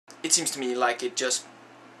it seems to me like it just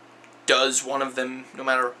does one of them no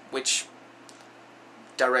matter which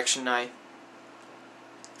direction I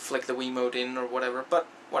flick the Wiimote in or whatever, but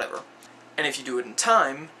whatever. And if you do it in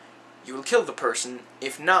time, you will kill the person.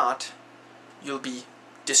 If not, you'll be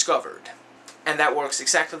discovered. And that works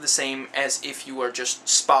exactly the same as if you are just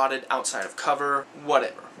spotted outside of cover,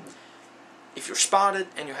 whatever. If you're spotted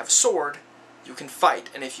and you have a sword, you can fight,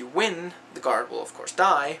 and if you win, the guard will of course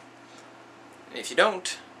die. And if you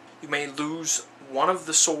don't, you may lose one of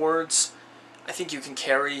the swords. I think you can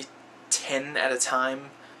carry 10 at a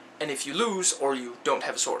time. And if you lose, or you don't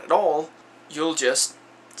have a sword at all, you'll just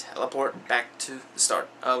teleport back to the start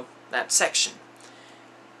of that section.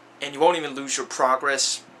 And you won't even lose your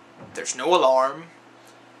progress. There's no alarm.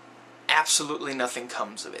 Absolutely nothing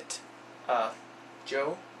comes of it.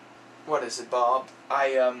 Joe? What is it, Bob?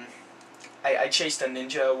 I chased a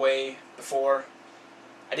ninja away before.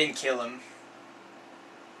 I didn't kill him.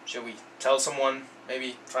 Should we tell someone?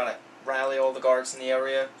 Maybe try to rally all the guards in the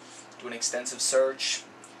area? Do an extensive search?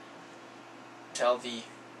 Tell the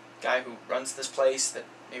guy who runs this place that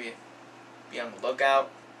maybe be on the lookout?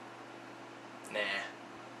 Nah.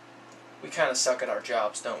 We kinda suck at our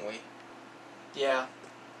jobs, don't we? Yeah.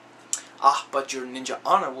 Ah, but your ninja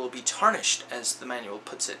honor will be tarnished, as the manual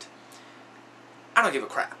puts it. I don't give a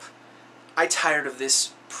crap. I tired of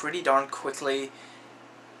this pretty darn quickly,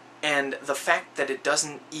 and the fact that it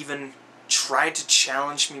doesn't even try to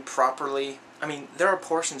challenge me properly. I mean, there are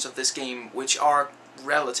portions of this game which are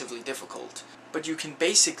relatively difficult, but you can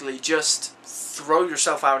basically just throw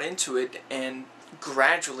yourself out into it and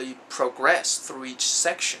gradually progress through each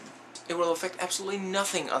section. It will affect absolutely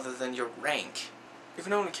nothing other than your rank. You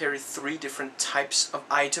can only carry 3 different types of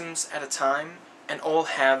items at a time, and all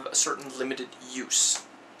have a certain limited use.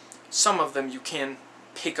 Some of them you can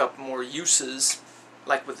pick up more uses,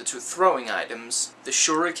 like with the 2 throwing items, the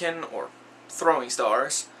shuriken or throwing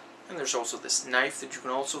stars, and there's also this knife that you can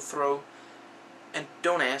also throw. And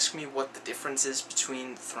don't ask me what the difference is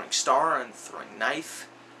between throwing star and throwing knife,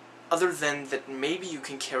 other than that maybe you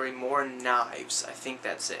can carry more knives. I think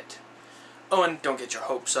that's it. Oh, and don't get your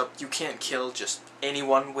hopes up. You can't kill just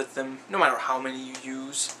anyone with them, no matter how many you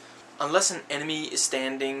use. Unless an enemy is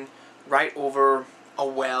standing right over a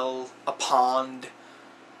well, a pond,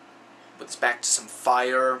 with its back to some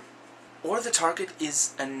fire, or the target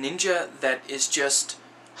is a ninja that is just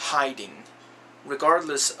hiding,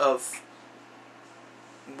 regardless of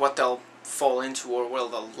what they'll fall into or where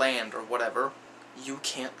they'll land or whatever. You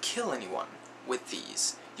can't kill anyone with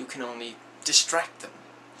these. You can only distract them.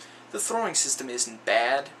 The throwing system isn't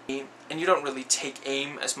bad, and you don't really take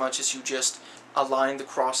aim as much as you just align the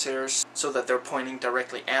crosshairs so that they're pointing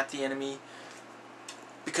directly at the enemy,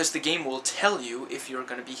 because the game will tell you if you're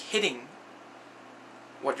going to be hitting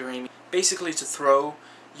what you're aiming. Basically, to throw,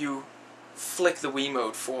 you flick the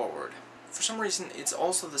Wiimote forward. For some reason, it's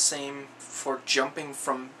also the same for jumping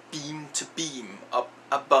from beam to beam up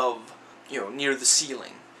above, near the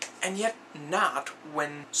ceiling. And yet not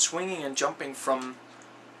when swinging and jumping from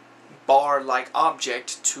bar-like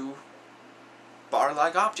object to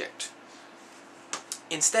bar-like object.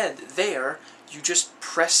 Instead, there, you just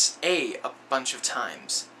press A a bunch of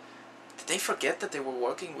times. Did they forget that they were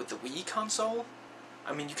working with the Wii console?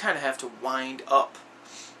 I mean, you kind of have to wind up.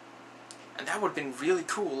 And that would have been really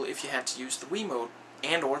cool if you had to use the Wiimote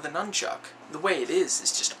and or the nunchuck. The way it is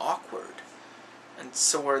just awkward. And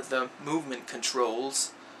so are the movement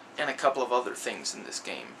controls and a couple of other things in this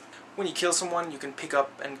game. When you kill someone, you can pick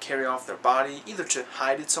up and carry off their body, either to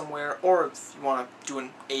hide it somewhere, or if you want to do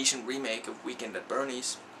an Asian remake of Weekend at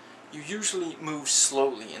Bernie's. You usually move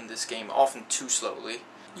slowly in this game, often too slowly.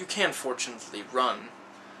 You can fortunately run.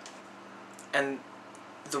 And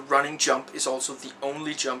the running jump is also the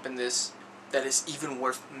only jump in this that is even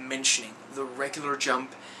worth mentioning. The regular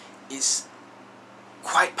jump is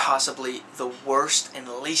quite possibly the worst and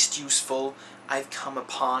least useful I've come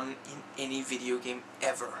upon in any video game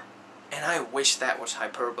ever. And I wish that was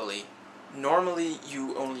hyperbole. Normally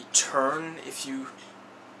you only turn if you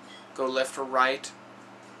go left or right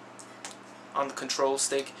on the control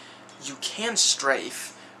stick. You can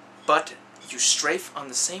strafe, but you strafe on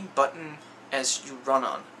the same button as you run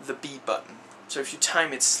on, the B button. So if you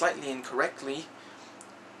time it slightly incorrectly,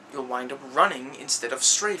 you'll wind up running instead of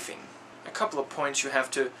strafing. A couple of points you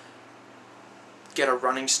have to get a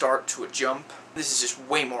running start to a jump. This is just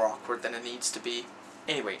way more awkward than it needs to be.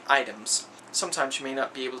 Anyway, items. Sometimes you may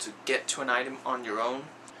not be able to get to an item on your own.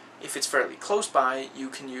 If it's fairly close by, you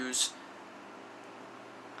can use,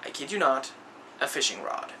 I kid you not, a fishing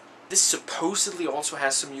rod. This supposedly also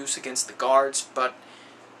has some use against the guards, but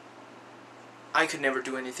I could never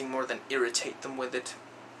do anything more than irritate them with it.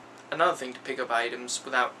 another thing to pick up items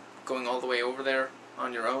without going all the way over there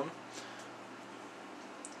on your own,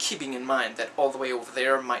 keeping in mind that all the way over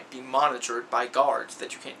there might be monitored by guards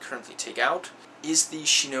that you can't currently take out, is the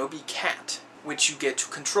Shinobi Cat, which you get to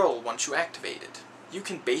control once you activate it. You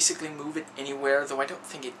can basically move it anywhere, though I don't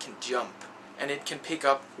think it can jump. And it can pick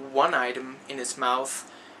up one item in its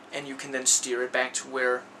mouth, and you can then steer it back to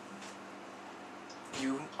where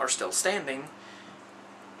you are still standing,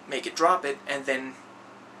 make it drop it, and then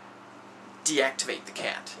deactivate the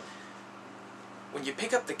cat. When you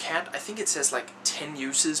pick up the cat, I think it says like 10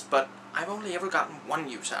 uses, but I've only ever gotten 1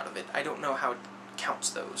 use out of it. I don't know how it counts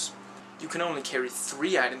those. You can only carry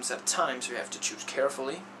 3 items at a time, so you have to choose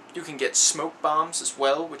carefully. You can get smoke bombs as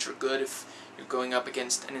well, which are good if you're going up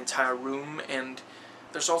against an entire room, and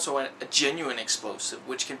there's also a genuine explosive,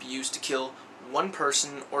 which can be used to kill one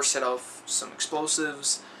person or set off some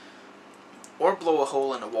explosives or blow a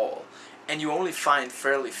hole in a wall, and you only find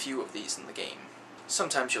fairly few of these in the game.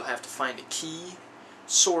 Sometimes you'll have to find a key.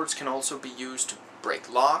 Swords can also be used to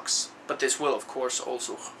break locks, but this will of course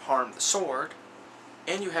also harm the sword.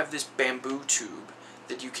 And you have this bamboo tube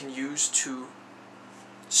that you can use to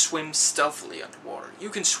swim stealthily underwater. You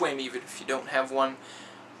can swim even if you don't have one,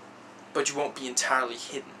 but you won't be entirely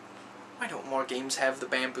hidden. Why don't more games have the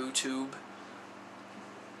bamboo tube?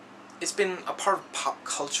 It's been a part of pop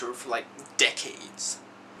culture for like decades.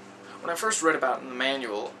 When I first read about it in the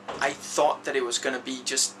manual, I thought that it was going to be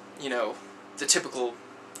just, you know, the typical,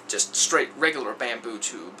 just straight regular bamboo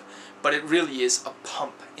tube, but it really is a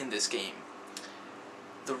pump in this game.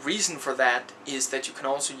 The reason for that is that you can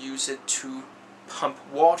also use it to pump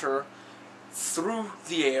water through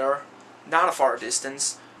the air, not a far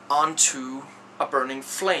distance, onto a burning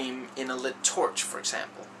flame in a lit torch, for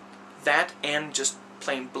example. That and just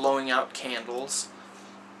plain blowing out candles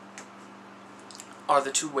are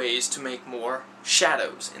the 2 ways to make more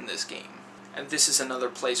shadows in this game. And this is another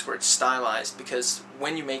place where it's stylized, because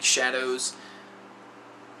when you make shadows,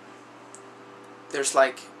 there's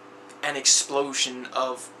like an explosion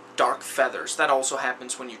of dark feathers. That also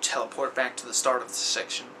happens when you teleport back to the start of the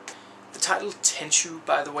section. The title Tenchu,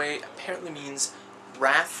 by the way, apparently means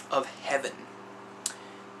Wrath of Heaven.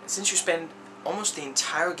 And since you spend almost the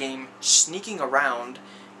entire game sneaking around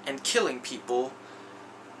and killing people,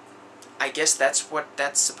 I guess that's what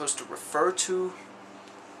that's supposed to refer to.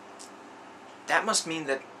 That must mean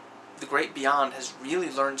that the Great Beyond has really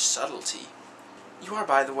learned subtlety. You are,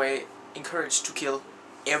 by the way, encouraged to kill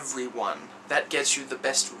everyone. That gets you the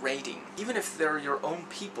best rating. Even if they're your own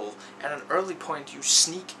people, at an early point you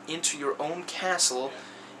sneak into your own castle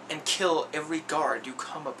and kill every guard you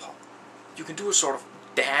come upon. You can do a sort of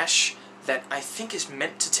dash that I think is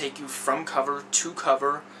meant to take you from cover to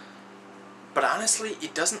cover, but honestly,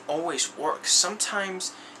 it doesn't always work.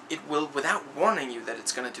 Sometimes it will, without warning you that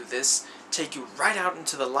it's going to do this, take you right out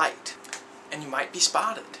into the light, and you might be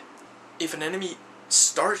spotted. If an enemy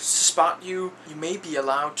starts to spot you, you may be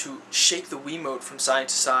allowed to shake the Wiimote from side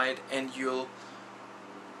to side, and you'll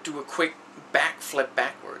do a quick backflip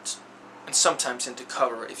backwards, and sometimes into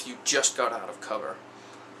cover if you just got out of cover.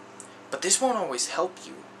 But this won't always help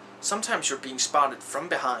you. Sometimes you're being spotted from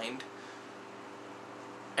behind,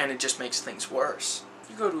 and it just makes things worse.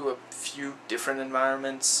 You go to a few different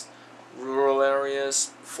environments, rural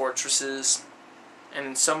areas, fortresses, and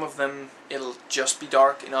in some of them it'll just be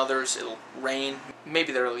dark, in others it'll rain.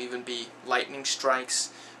 Maybe there'll even be lightning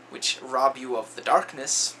strikes, which rob you of the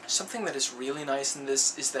darkness. Something that is really nice in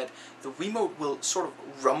this is that the Wiimote will sort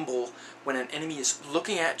of rumble when an enemy is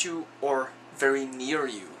looking at you or very near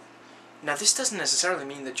you. Now this doesn't necessarily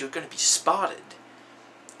mean that you're going to be spotted.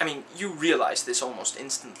 I mean, you realize this almost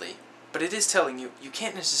instantly, but it is telling you you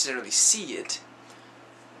can't necessarily see it,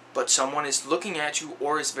 but someone is looking at you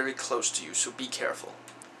or is very close to you, so be careful.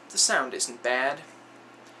 The sound isn't bad.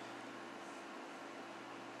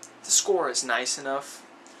 The score is nice enough.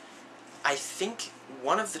 I think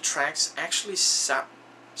one of the tracks actually start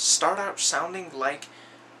out sounding like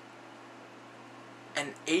an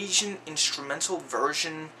Asian instrumental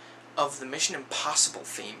version of the Mission Impossible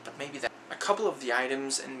theme, but maybe that. A couple of the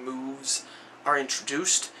items and moves are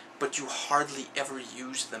introduced, but you hardly ever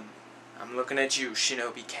use them. I'm looking at you,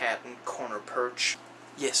 Shinobi Cat and Corner Perch.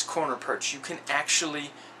 Yes, Corner Perch. You can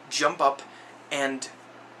actually jump up and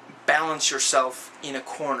balance yourself in a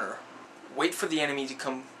corner. Wait for the enemy to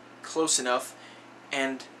come close enough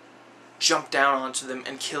and jump down onto them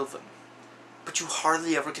and kill them. But you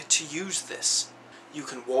hardly ever get to use this. You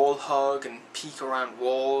can wall hug and peek around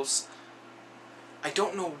walls. I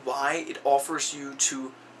don't know why it offers you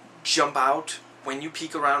to jump out when you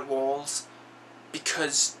peek around walls,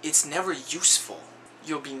 because it's never useful.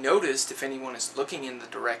 you'll be noticed if anyone is looking in the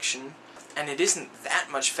direction, and it isn't that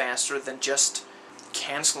much faster than just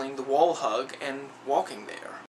canceling the wall hug and walking there.